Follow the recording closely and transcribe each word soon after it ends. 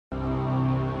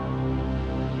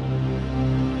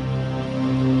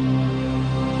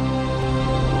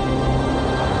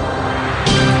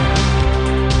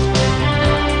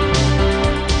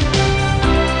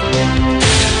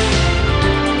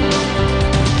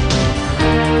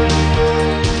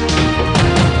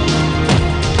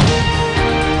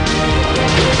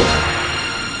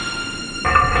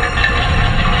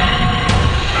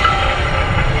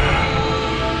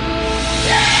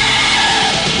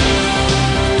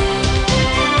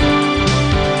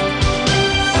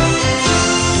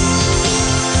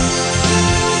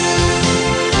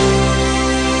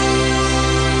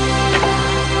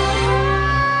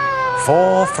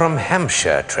from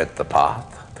Hampshire tread the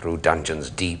path through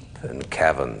dungeons deep and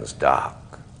caverns dark.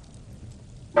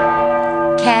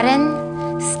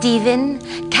 Karen, Stephen,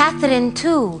 Catherine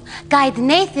too, guide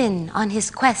Nathan on his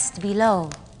quest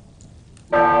below.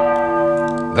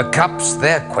 The cup's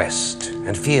their quest,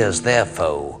 and fear's their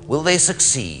foe. Will they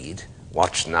succeed?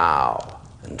 Watch now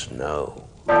and know.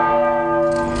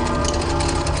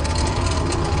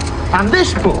 And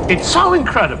this book, it's so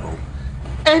incredible.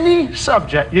 Any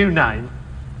subject you name,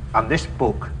 and this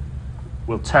book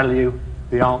will tell you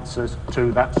the answers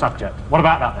to that subject. What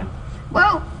about that then?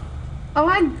 Well, I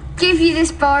might give you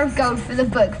this bar of gold for the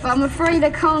book, but I'm afraid I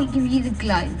can't give you the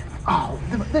globe. Oh,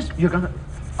 you're gonna...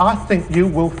 I think you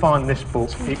will find this book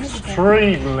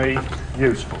extremely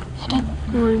useful.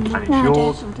 And it's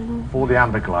yours for the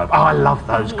amber globe. Oh, I love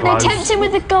those globes. No, tempt him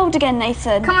with the gold again,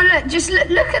 Nathan. Come on, look, just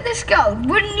look at this gold.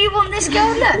 Wouldn't you want this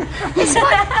gold? Look,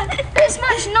 it's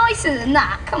much nicer than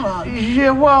that. Come on.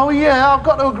 Yeah, well, yeah, I've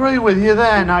got to agree with you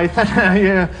there, Nathan.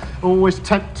 You're always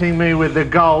tempting me with the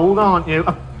gold, aren't you?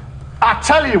 I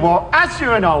tell you what, as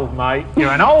you're an old mate,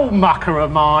 you're an old mucker of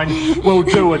mine, we'll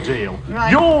do a deal.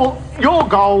 Right. Your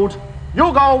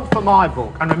gold for my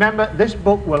book. And remember, this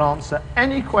book will answer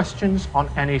any questions on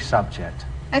any subject.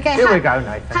 Okay, Here we go,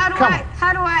 Nathan. How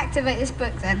do I activate this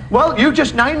book then? Well, you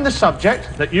just name the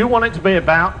subject that you want it to be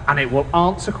about, and it will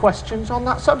answer questions on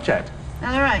that subject.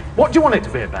 All right. What do you want it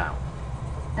to be about?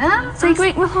 So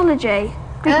Greek mythology,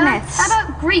 Greek myths. How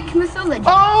about Greek mythology?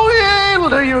 Oh, yeah, it'll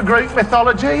do you a Greek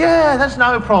mythology. Yeah, there's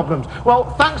no problems.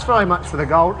 Well, thanks very much for the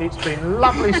gold. It's been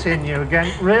lovely seeing you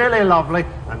again. Really lovely.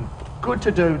 And good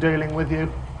to do dealing with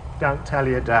you. Don't tell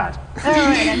your dad. All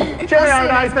right, then. Cheerio,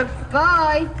 Nathan.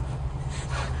 Bye.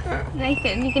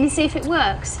 Nathan, you going to see if it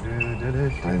works?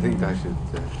 I think I should...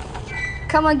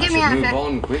 Come on, get me out of move here.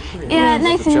 on quickly. Yeah,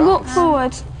 Nathan, walk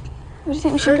forward. Where do you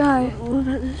think we should go? What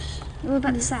about this? What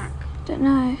about the sack? Don't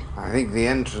know. I think the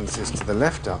entrance is to the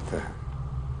left up there.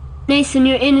 Nathan,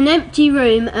 you're in an empty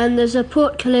room and there's a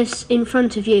portcullis in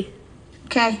front of you.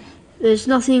 Okay. There's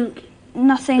nothing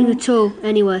at all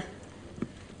anywhere.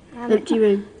 Empty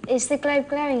room. Is the globe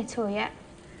glowing at all yet?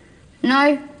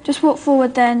 No. Just walk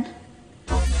forward then.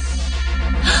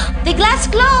 The glass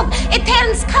globe, it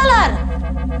turns color.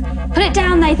 Put it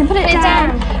down, Nathan, put it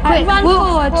down. Quick, Run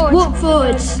forward. Walk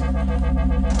forwards.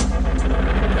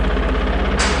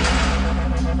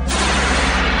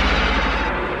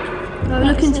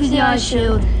 Looking through the eye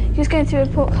shield. He was going through a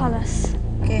portcullis.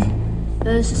 Okay.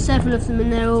 There's several of them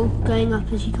and they're all going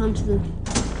up as you come to them.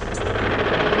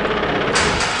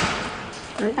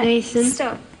 Right, Nathan.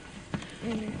 Stop.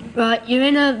 Right, you're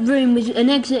in a room with an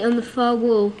exit on the far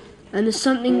wall and there's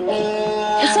something...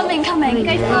 There's something coming.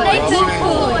 Go forward. Nathan, walk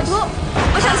forward.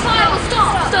 Watch that spiral.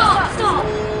 Stop.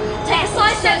 Take a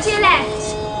side step to your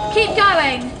left. Keep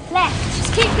going. Left.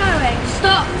 Just keep going.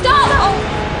 Stop.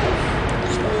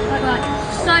 Right.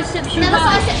 Side step to your Another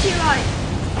right. side step to your right.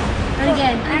 And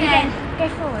again. Go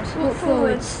forward. Walk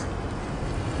forwards.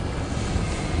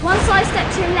 One side step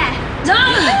to your left. No!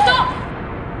 Stop!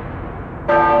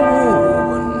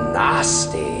 Ooh,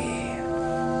 nasty.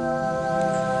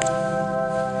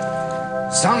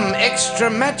 Some extra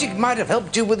magic might have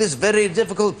helped you with this very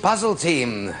difficult puzzle,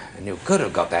 team. And you could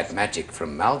have got that magic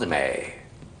from Maldemay.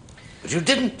 But you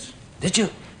didn't, did you?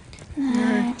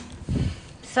 No.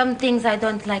 Some things I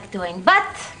don't like doing, but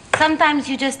sometimes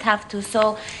you just have to.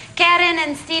 So Karen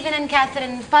and Stephen and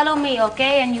Catherine, follow me,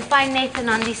 okay? And you find Nathan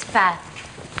on this path.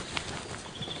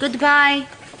 Goodbye.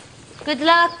 Good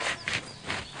luck.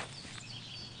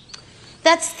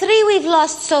 That's 3 we've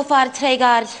lost so far,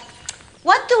 Tregard.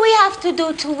 What do we have to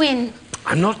do to win?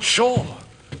 I'm not sure.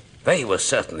 They were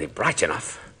certainly bright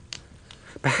enough.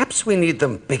 Perhaps we need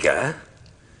them bigger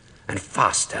and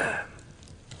faster.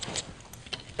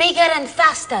 Bigger and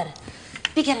faster.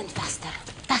 Bigger and faster.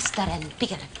 Faster and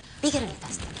bigger. Bigger and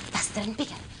faster. Faster and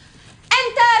bigger.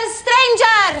 Enter,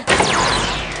 stranger!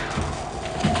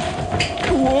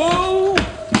 Whoa!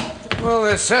 Well,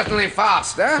 they're certainly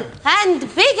faster. And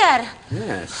bigger.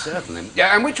 Yes, certainly.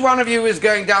 Yeah, and which one of you is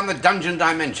going down the dungeon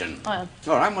dimension? I am.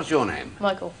 All right, what's your name?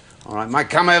 Michael. All right, Mike,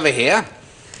 come over here.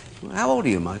 How old are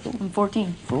you, Michael? I'm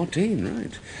 14. 14,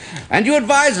 right. And you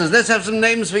advisors, let's have some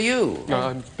names for you.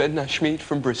 I'm Ben Ashmead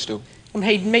from Bristol. I'm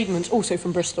Hayden Maidment, also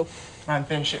from Bristol. I'm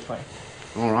Ben Shipley.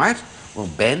 All right. Well,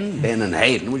 Ben and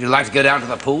Hayden, would you like to go down to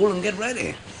the pool and get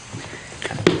ready?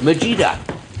 Majida,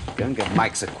 go and get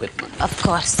Mike's equipment. Of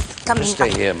course. Coming Just stay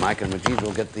up. here, Mike, and Majida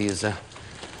will get these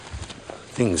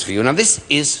things for you. Now, this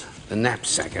is the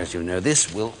knapsack, as you know.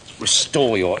 This will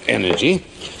restore your energy.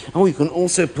 Oh, you can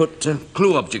also put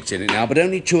clue objects in it now, but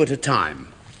only 2 at a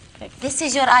time. Okay. This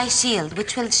is your eye shield,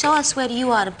 which will show us where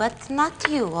you are, but not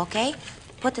you, okay?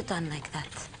 Put it on like that.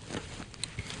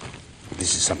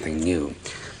 This is something new.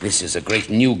 This is a great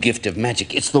new gift of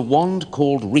magic. It's the wand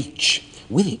called Reach.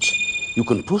 With it, you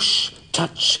can push,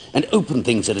 touch, and open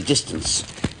things at a distance.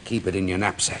 Keep it in your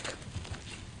knapsack.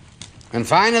 And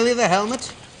finally, the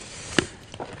helmet.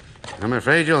 I'm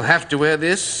afraid you'll have to wear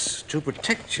this to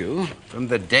protect you from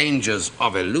the dangers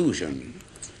of illusion.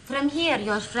 From here,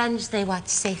 your friends, they watch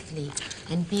safely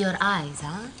and be your eyes,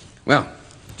 huh? Well,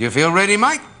 do you feel ready,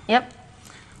 Mike? Yep.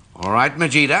 All right,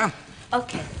 Majida.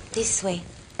 Okay, this way.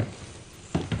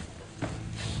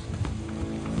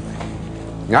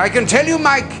 I can tell you,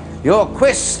 Mike, your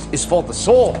quest is for the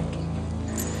sword.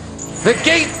 The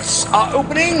gates are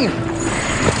opening.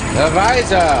 The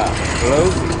visor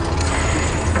closing.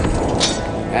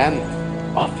 And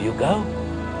off you go.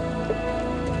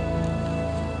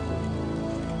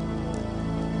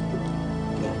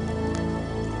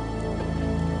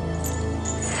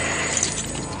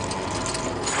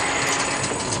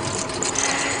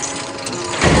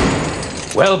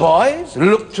 Well, boys,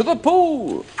 look to the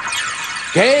pool.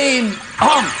 Game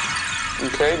on!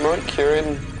 Okay, Mike, you're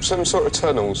in some sort of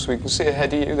tunnels. We can see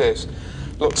ahead of you there's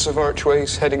lots of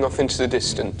archways heading off into the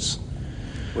distance.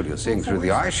 Well, you're seeing through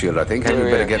the eye shield, I think. Hadn't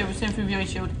you better Yeah, we're seeing through the eye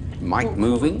shield. Mike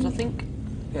moving? I think.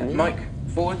 Yeah, Mike,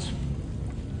 forwards.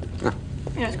 Yeah,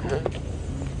 it's cool.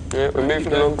 Yeah, we're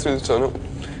moving along through the tunnel.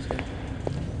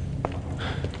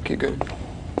 Keep going.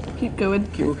 Keep going.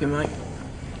 Keep walking, Mike.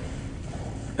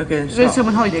 Okay, then There's start.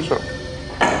 someone hiding. Stop.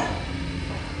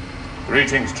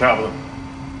 Greetings, traveller.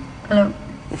 Hello.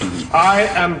 I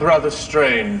am Brother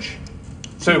Strange.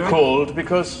 So called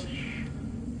because,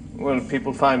 well,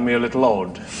 people find me a little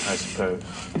odd, I suppose.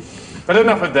 But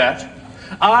enough of that.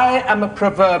 I am a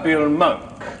proverbial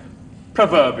monk.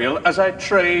 Proverbial as I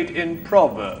trade in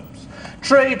proverbs.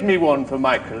 Trade me one for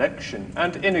my collection,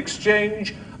 and in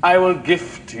exchange, I will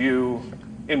gift you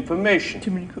information.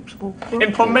 Too many cooks.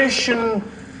 Information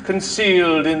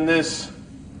concealed in this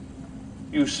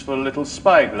useful little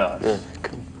spyglass. Yeah,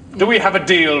 cool. Do we have a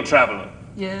deal, traveller?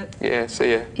 Yeah. Yeah, so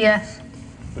yeah. Yes.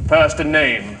 But first a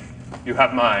name. You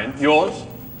have mine. Yours?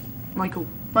 Michael.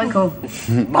 Michael.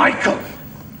 Michael!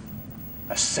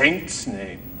 A saint's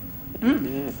name.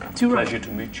 Too right. Pleasure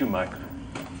to meet you, Michael.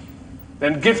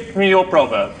 Then gift me your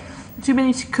proverb. Too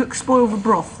many cooks spoil the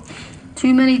broth.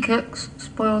 Too many cooks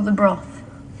spoil the broth.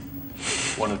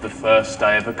 One of the first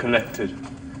I ever collected.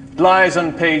 It lies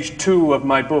on page 2 of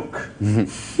my book.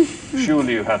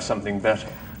 Surely you have something better.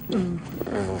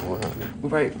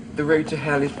 Wait, the road to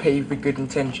hell is paved with good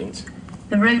intentions.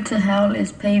 The road to hell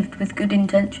is paved with good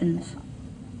intentions.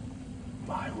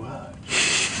 My word.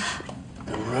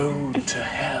 The road to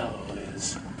hell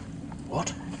is...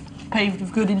 what? Paved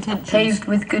with good intentions. Paved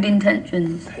with good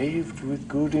intentions. Paved with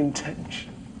good intentions.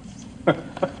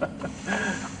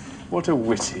 What a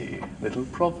witty little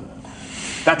proverb.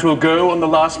 That will go on the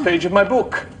last page of my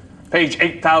book. Page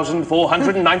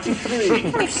 8,493.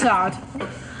 Very sad.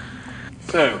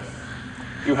 So,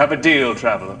 you have a deal,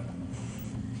 traveller.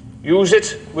 Use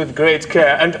it with great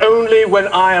care, and only when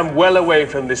I am well away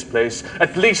from this place,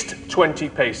 at least 20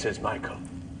 paces, Michael.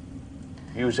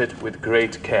 Use it with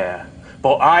great care,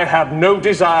 for I have no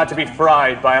desire to be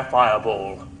fried by a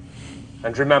fireball.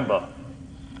 And remember,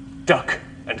 duck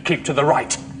and keep to the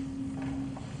right.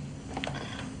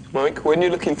 Mike, when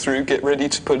you're looking through, get ready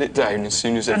to put it down as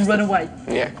soon as And run away.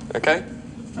 Yeah, okay?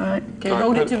 Alright. Okay,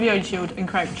 hold it to the eye shield and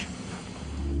crouch.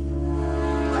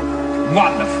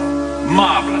 Wonderful.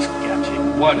 Marvellous gadget.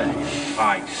 What a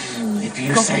device. If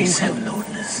you say so,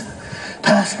 Lordness.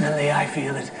 Personally, I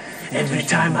feel that every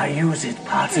time I use it,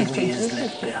 part of me is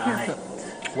left behind.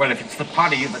 Well, if it's the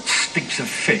part of you that stinks of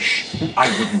fish, I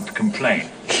wouldn't complain.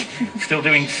 Still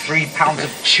doing 3 pounds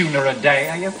of tuna a day,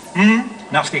 are you?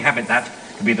 Nasty habit, that.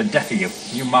 Could be the death of you.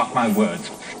 You mark my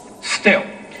words. Still,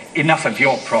 enough of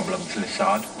your problems,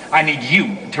 Lissard. I need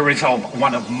you to resolve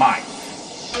one of mine.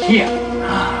 Here.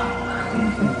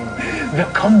 The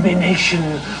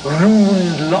combination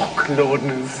rune lock,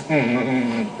 Lordness.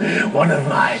 One of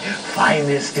my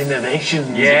finest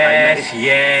innovations. Yes,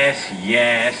 yes,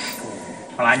 yes.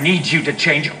 Well, I need you to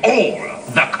change all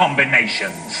the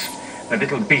combinations. The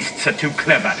little beasts are too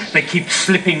clever. They keep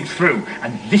slipping through.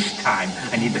 And this time,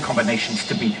 I need the combinations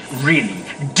to be really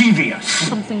devious.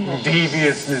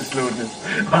 Deviousness, Lordness.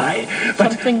 Aye,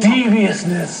 but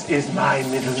deviousness is my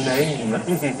middle name.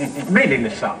 Really,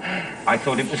 Lissa? I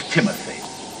thought it was Timothy.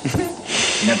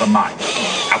 Never mind.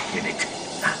 Out with it.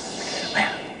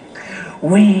 Well,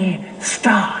 we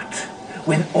start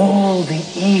with all the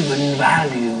even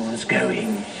values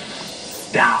going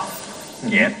down.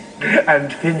 Yep.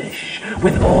 and finish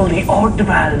with all the odd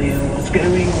values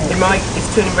going. Hey, Mike,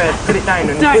 it's turning red. Put it down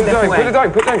and Down. step away. Put it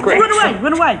down, quick.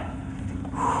 Run away.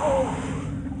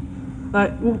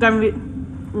 Right, walk down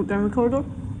the corridor.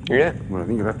 Yeah. Well, I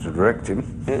think you'll have to direct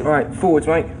him. Alright, forwards,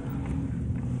 Mike.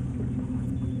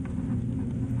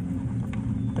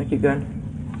 I keep going.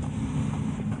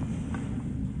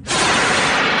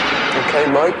 Okay,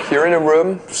 Mike, you're in a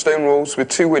room, stone walls with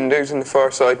 2 windows on the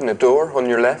far side and a door on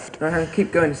your left.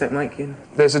 Keep going a sec, Mike.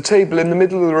 There's a table in the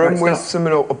middle of the room Right, with stop. some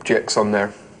little objects on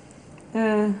there.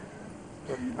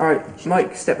 Alright,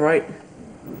 Mike, step right.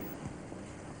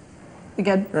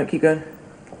 Again. Alright, keep going.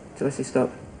 Till I say stop.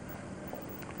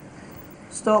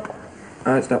 Stop.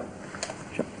 Alright, stop.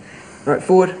 Alright,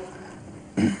 forward.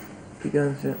 Keep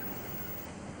going, that's it.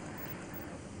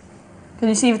 Can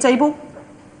you see the table?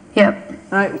 Yep.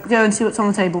 Right, go and see what's on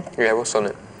the table. Yeah, what's on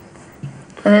it?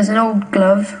 There's an old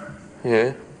glove,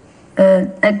 Yeah.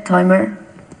 an egg timer,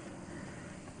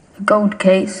 a gold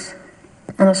case,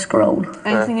 and a scroll.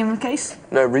 Anything in the case?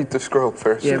 No, read the scroll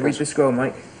first. Yeah, read the scroll,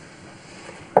 Mike.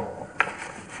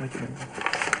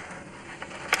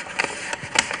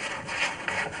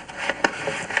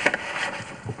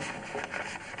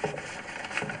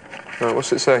 Right,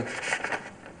 what's it say?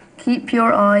 Keep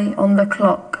your eye on the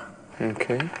clock.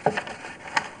 Okay.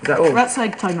 Is that all? That's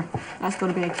egg timer. That's got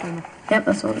to be egg timer. Yep,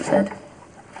 that's all it said.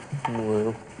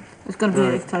 Well, It's got to be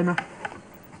egg timer.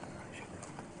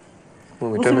 we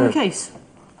What's don't in know. the case?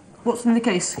 What's in the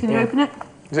case? Can you open it?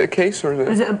 Is it a case or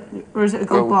is it? Or is it a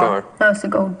gold bar? No, it's a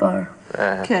gold bar.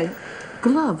 Okay.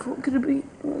 Glove. What could it be?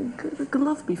 What could a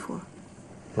glove be for?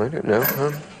 I don't know.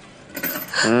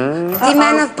 The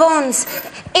man of bones.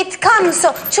 It comes,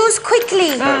 so choose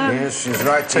quickly. Yes, she's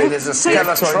right. There's a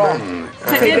skeleton.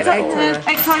 Take the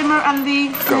egg timer and the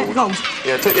gold.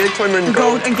 Yeah, take the egg timer and the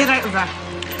Gold and get out of there.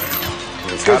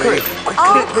 Go quick.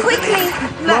 Oh, quickly.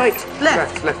 Left.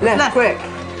 Left, quick.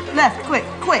 Left,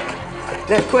 quick.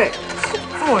 Left, quick.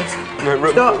 Forward. No,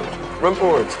 run, Stop. run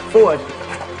forwards. Forward.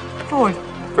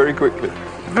 Very quickly.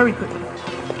 Very quickly.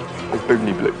 It's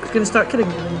Boony Blue. It's going to start killing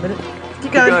you in a minute.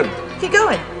 Keep going. Keep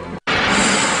going.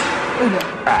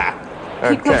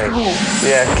 Keep close to the wall.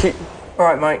 Yeah, keep.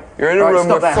 Alright, Mike. You're in a Right, room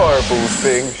stop with there. fireballs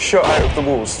being shot out of the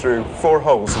walls through 4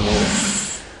 holes in the wall.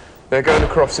 They're going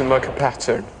across in like a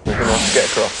pattern. We're going to have to get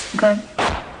across. Okay.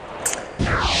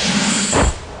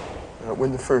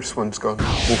 When the first one's gone,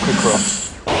 walk across.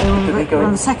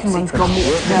 When the second one's gone,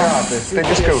 They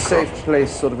just go a safe place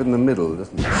sort of in the middle,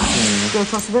 doesn't it? go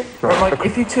across a bit. Right, Mike,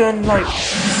 if you turn, like,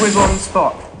 swivel on the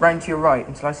spot, round to your right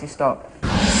until I say stop.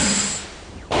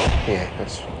 Yeah,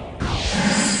 that's.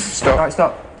 Stop. Alright,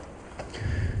 stop.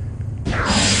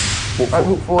 Walk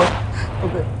Walk forward.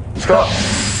 Stop.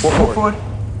 Walk Walk forward. forward.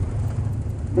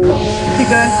 Keep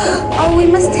going. Oh, we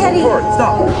must hurry. Forward.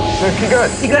 Stop. No, keep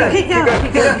going. Keep going. Keep going.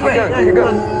 Keep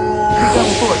going. Keep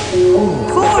going forward.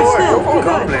 Forward still. Keep going.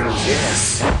 Goblins,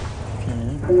 yes.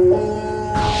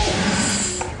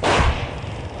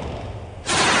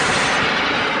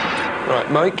 Right,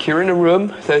 Mike, you're in a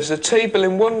room. There's a table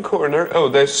in one corner. Oh,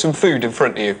 there's some food in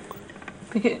front of you.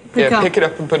 Pick it Pick it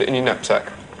up and put it in your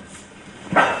knapsack.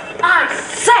 I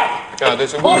say! Oh,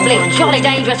 there's a woman. Awfully jolly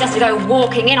dangerous just to go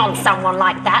walking in on someone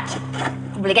like that.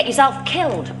 Probably get yourself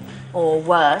killed. Or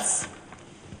worse.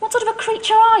 What sort of a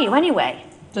creature are you, anyway?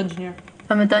 Dungeoneer.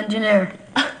 I'm a dungeoneer.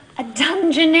 A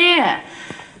dungeoneer.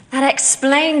 That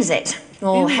explains it.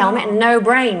 All helmet and no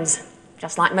brains.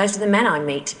 Just like most of the men I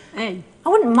meet. Hey. I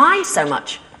wouldn't mind so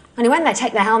much. Only when they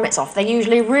take their helmets off, they're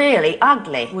usually really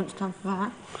ugly. Wouldn't stand for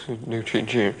that. No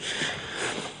change here.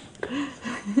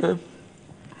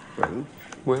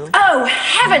 Well. Oh,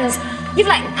 heavens! You've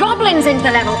let goblins into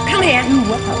the level. Come here.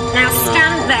 Now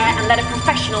stand there and let a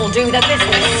professional do the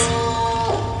business.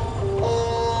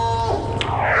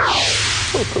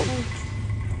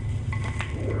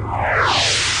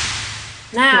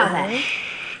 Now then,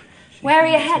 where are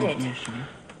you headed?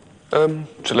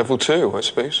 To level 2, I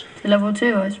suppose. To level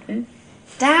 2, I suppose.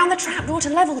 Down the trapdoor to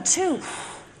level 2.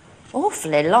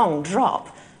 Awfully long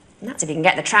drop. And that's if you can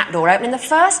get the trapdoor open in the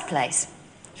first place.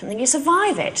 Don't think you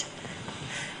survive it.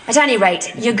 At any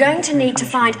rate, you're going to need to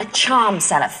find a charm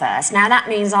seller first. Now, that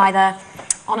means either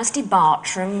Honesty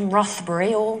Bartram,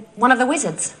 Rothbury, or one of the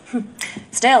wizards.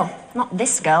 Still, not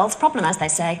this girl's problem, as they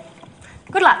say.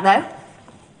 Good luck, though.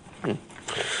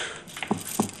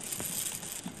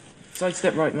 Side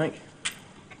step right, Mike.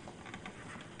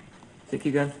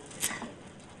 Keep going.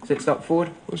 Sit, stop forward.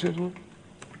 What's the other one?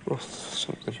 Roth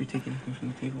something. Should we take anything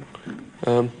from the table?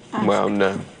 Well,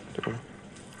 no. Don't worry.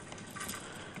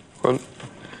 Go on.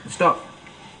 Stop.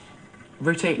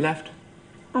 Rotate left.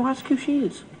 Oh, ask who she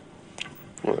is.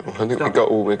 Well, I think we got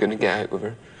all we're going to get out of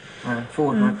her.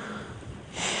 Forward, Mike.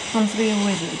 Want to be a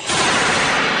wizard.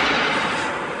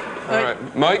 All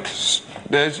right, Mike,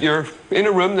 you're in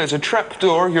a room, there's a trap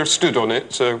door, you're stood on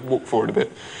it, so walk forward a bit.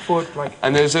 Forward, Mike.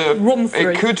 And there's a... Run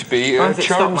through. It could be a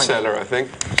charm cellar, I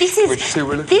think. This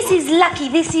is Lucky.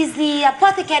 This is the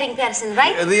apothecary person,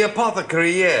 right? The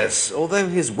apothecary, yes. Although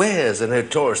his wares are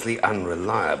notoriously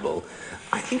unreliable,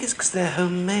 I think it's because they're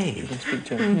homemade. Speak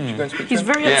to him. Should we go and speak to He's him?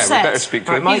 very Yeah, upset. we better speak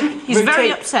to him. Mike, He's very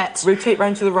upset. Rotate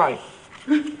round to the right.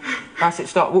 That's it,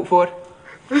 start. Walk forward.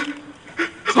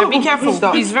 So be careful.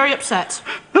 Stop. He's very upset.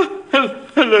 Hello.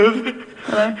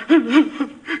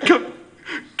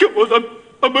 Come on,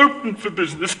 I'm open for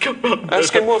business. Come on.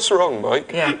 Ask him what's wrong, Mike.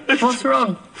 Yeah. What's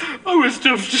wrong? I was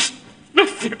just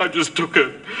nothing. I just took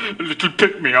a little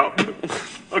pick-me-up.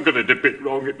 I got it a bit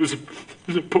wrong. It was a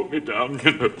put-me-down,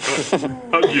 you know.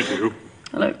 How do you do?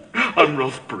 Hello. I'm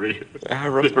Rothbury.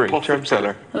 Rothbury, charm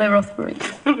cellar. Hello, Rothbury.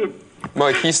 Hello.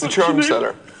 Mike, he's the charm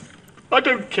cellar. I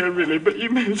don't care really, but you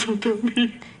may as well tell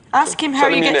me. Ask him how Tell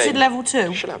you him your get to name. level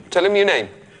 2. Shut up. Tell him your name.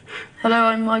 Hello,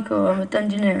 I'm Michael. I'm a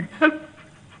dungeoneer. Hello,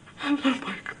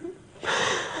 Michael.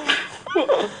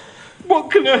 What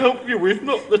can I help you with?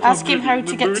 Not that Ask I'm him how really in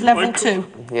to the get mood, to level Michael.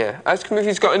 2. Yeah, ask him if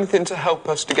he's got anything to help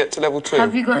us to get to level 2.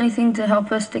 Have you got anything to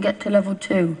help us to get to level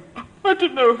 2? I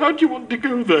don't know. How do you want to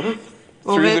go there?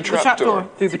 Through the trapdoor.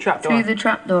 Through the trapdoor. Through the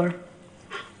trapdoor.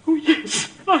 Oh, yes.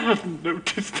 I hadn't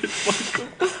noticed it, Michael.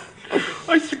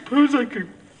 I suppose I could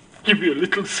give you a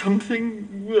little something.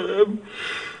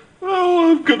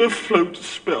 I've got a float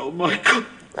spell, Michael.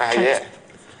 Ah, yeah.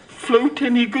 Float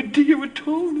any good to you at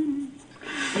all?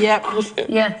 Yep.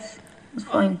 Yes, it's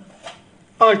fine.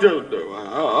 I don't know.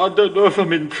 I don't know if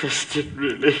I'm interested,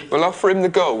 really. We'll offer him the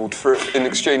gold in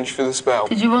exchange for the spell.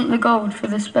 Did you want the gold for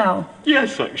the spell?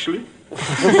 Yes, actually.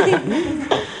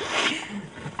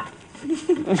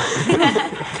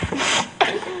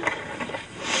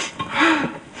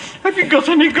 Have you got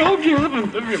any gold? You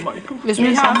haven't, have you, Michael? Yes,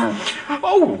 we have.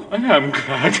 Oh, I am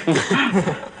glad.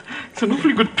 It's an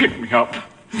awfully good pick-me-up,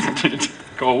 isn't it?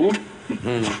 Gold.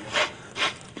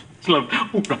 It's lovely.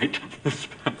 All right, the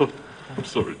spell. I'm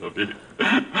sorry, lovey.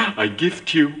 I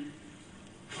gift you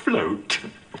float.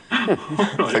 All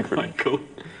right, Michael.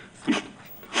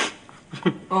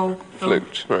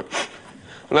 Float, right.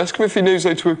 Well, ask him if he knows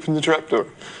how to open the trapdoor.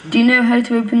 Do you know how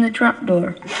to open the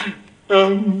trapdoor?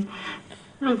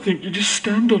 I think you just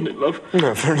stand on it, love.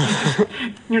 No, fair enough.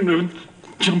 You know,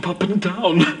 jump up and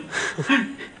down.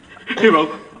 Here,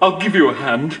 I'll give you a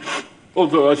hand.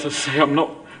 Although, as I say, I'm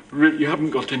not really... You haven't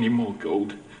got any more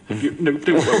gold. Have you? No,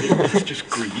 don't worry. It's just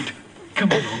greed.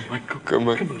 Come along, Michael. Come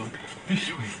on. Come along. This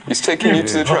way. He's taking you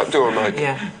to the trapdoor, Mike.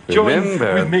 Yeah.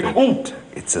 Remember, with me. Oh,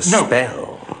 it's a no.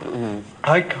 spell.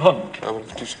 I can't I want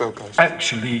to do spell, guys.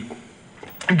 actually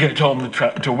get on the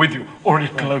trapdoor with you, or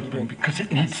it'll open because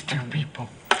it needs 2 people.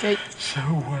 Okay. So,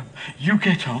 you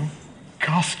get on,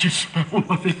 cast your spell,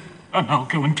 lovey, and I'll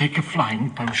go and take a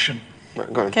flying potion.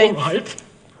 Right, go on. Okay. All right.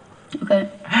 Okay.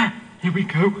 Here we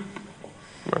go.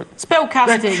 Spell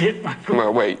That's casting. it, Michael.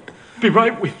 Well, wait. Be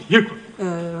right with you.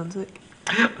 One sec.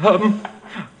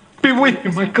 Be with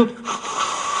you, Michael.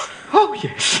 Oh,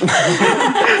 yes.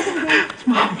 It's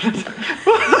marvellous.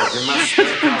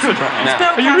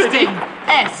 Spell Are you ready? casting.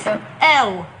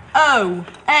 S-L-O-A-T.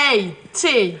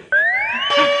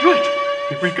 Right,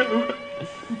 here we go.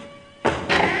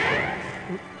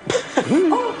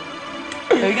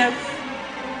 There we go.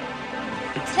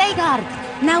 Treguard,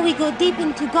 now we go deep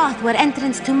into Goth where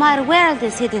entrance to my world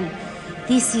is hidden.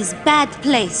 This is bad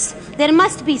place. There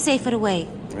must be safer way.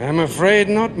 I'm afraid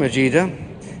not, Majida.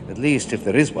 At least, if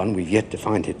there is one, we've yet to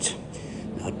find it.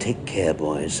 Now, take care,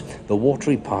 boys. The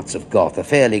watery parts of Goth are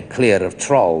fairly clear of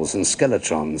trolls and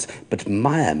skeletrons, but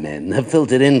Maya men have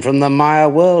filtered in from the Maya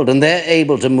world, and they're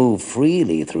able to move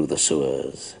freely through the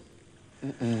sewers.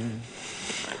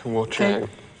 Watch Okay. out.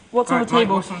 What's on the Mike,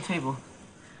 table? what's on the table?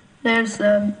 There's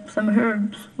some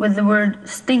herbs with the word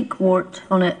stinkwort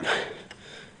on it.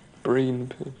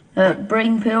 Brain.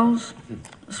 Brain pills,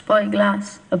 a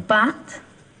spyglass, a bat,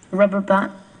 a rubber bat,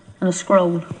 and a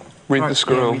scroll. Read the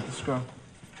scroll. Yeah, read the scroll.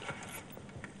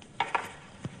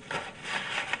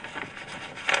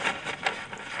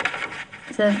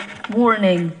 It says,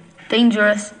 warning,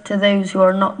 dangerous to those who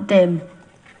are not dim.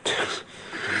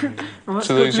 To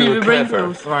those who are clever.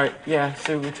 Right, yeah,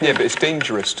 so we Yeah, but it's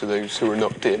dangerous to those who are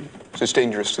not dim. So it's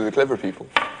dangerous to the clever people.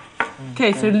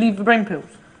 Okay, so leave the brain pills.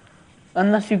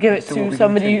 Unless you give it So what to we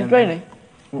somebody gonna who's take braining.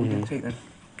 What are we going to take then?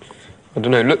 I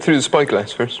don't know. Look through the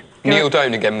spyglass first. Kneel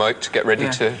down again, Mike, to get ready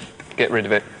Yeah. to get rid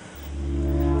of it.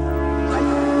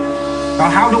 Well,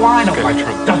 how do I know why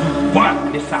it doesn't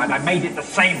work this time? I made it the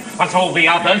same as all the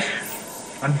others.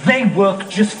 And they work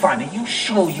just fine. Are you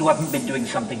sure you haven't been doing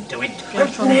something to it?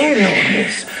 Nay,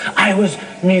 Lordness. I was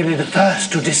merely the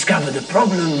first to discover the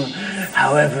problem.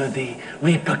 However, the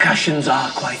repercussions are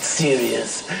quite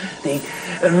serious. The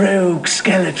rogue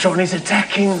Skeletron is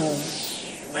attacking,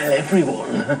 well,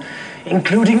 everyone,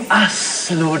 including us,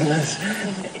 Lordness.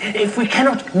 If we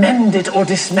cannot mend it or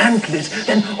dismantle it,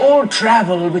 then all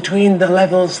travel between the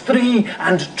levels 3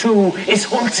 and 2 is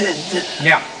halted.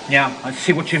 Yeah, I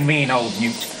see what you mean, old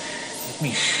Newt. Let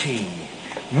me see.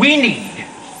 We need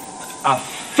a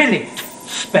fillet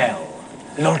spell.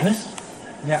 Lordness?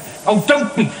 Yeah. Oh,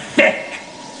 don't be thick!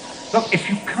 Look, if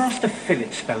you cast a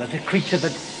fillet spell at a creature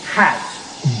that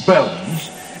has bones,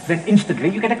 then instantly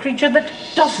you get a creature that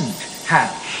doesn't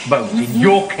have bones. In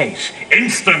your case,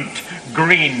 instant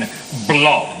green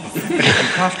blob. But if you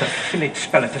cast a fillet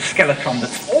spell at a skeleton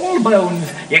that's all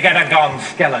bones, you get a gone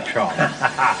skeletron.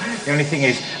 The only thing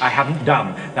is, I haven't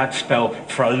done that spell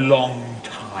for a long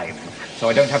time. So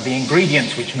I don't have the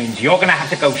ingredients, which means you're going to have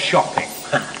to go shopping.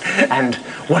 And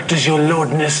what does your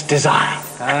Lordness desire?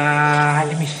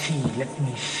 Let me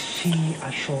see.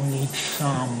 I shall need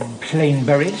some plain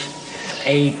berries,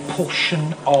 a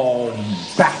portion of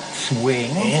bat's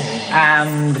wing,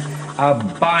 and a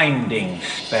binding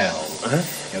spell.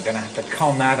 You're going to have to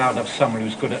con that out of someone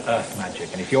who's good at earth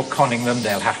magic, and if you're conning them,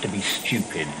 they'll have to be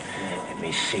stupid. Let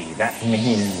me see, that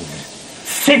means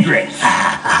Sidris!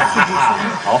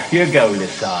 Off you go,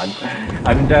 Lissan.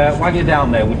 And while you're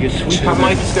down there, would you sweep up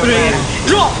my...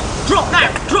 Drop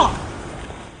now! Drop!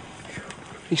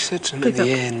 He said something at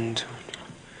the end.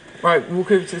 Right,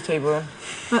 walk over to the table then.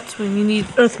 That's when you need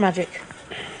earth magic.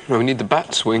 Well, we need the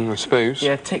bat swing, I suppose.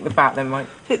 Yeah, take the bat then, Mike.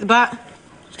 Take the bat.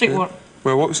 Stick what?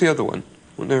 Well, what was the other one?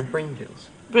 What there? Brain pills.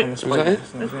 Was that it?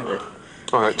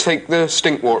 Alright, take the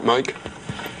stink wart, Mike.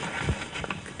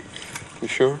 You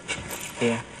sure?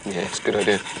 Yeah. Yeah, it's a good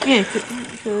idea. Yeah,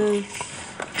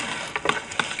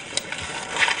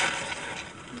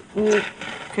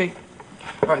 okay.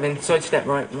 Right then, sidestep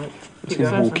right, Mike. Keep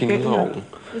walking along.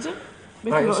 Is it?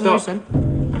 Right, stop.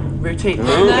 Rotate.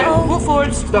 No, walk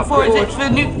forwards. Stop. Forwards. It's for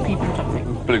new people or something.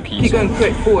 Blokeies. Keep going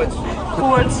quick, forwards.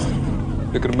 Forwards.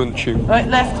 They're gonna munch you. Right,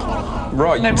 left.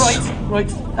 Right. No,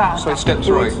 right. Ah, side steps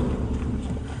right.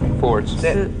 Forwards.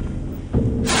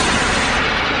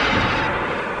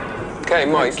 Okay,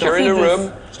 Mike, you're in a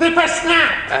room. Snipper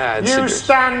snap! You Sidris.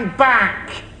 stand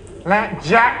back. Let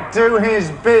Jack do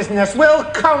his business. We'll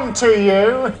come to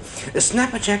you.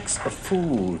 Snapperjack's a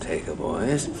fool taker,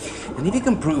 boys. And if he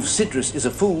can prove Sidris is a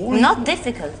fool... Not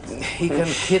difficult. He can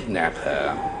kidnap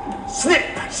her. Snip,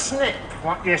 snip.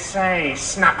 What do you say,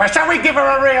 Snapper? Shall we give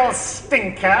her a real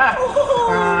stinker?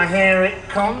 Here it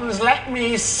comes. Let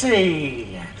me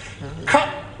see. Cut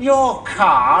your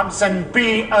cards and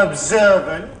be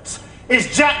observant.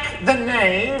 Is Jack the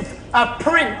Knave a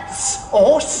prince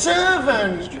or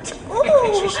servant? Help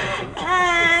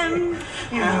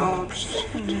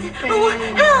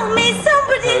me,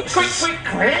 somebody!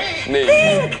 Quick!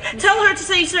 Think! Tell her to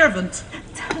say servant.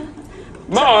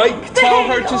 Mike, tell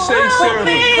her to say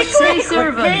servant. Say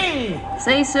servant.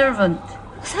 Say servant.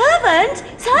 Servant?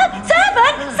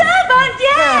 Servant,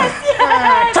 yes!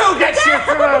 Two gets you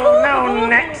through, no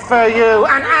net for you.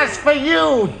 And as for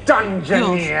you,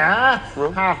 dungeoneer,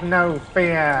 have no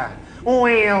fear.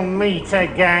 We'll meet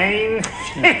again.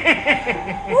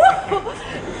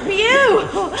 Phew!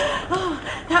 Oh,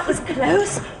 that was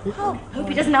close. Oh, hope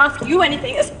he doesn't ask you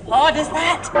anything as hard as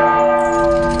that.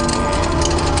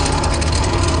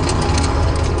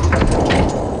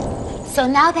 So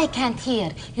now they can't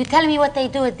hear. You tell me what they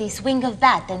do with this wing of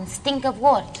bat and stink of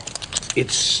wart.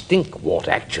 It's stinkwort,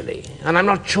 actually, and I'm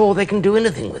not sure they can do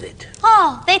anything with it.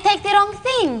 Oh, they take the wrong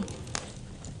thing.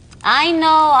 I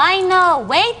know.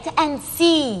 Wait and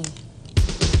see.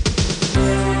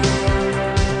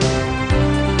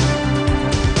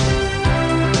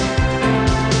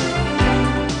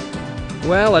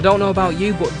 Well, I don't know about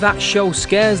you, but that show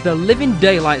scares the living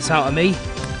daylights out of me.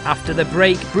 After the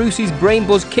break, Bruce's Brain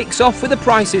Buzz kicks off with The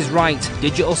Price is Right.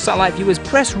 Digital satellite viewers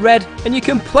press red and you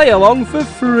can play along for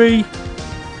free.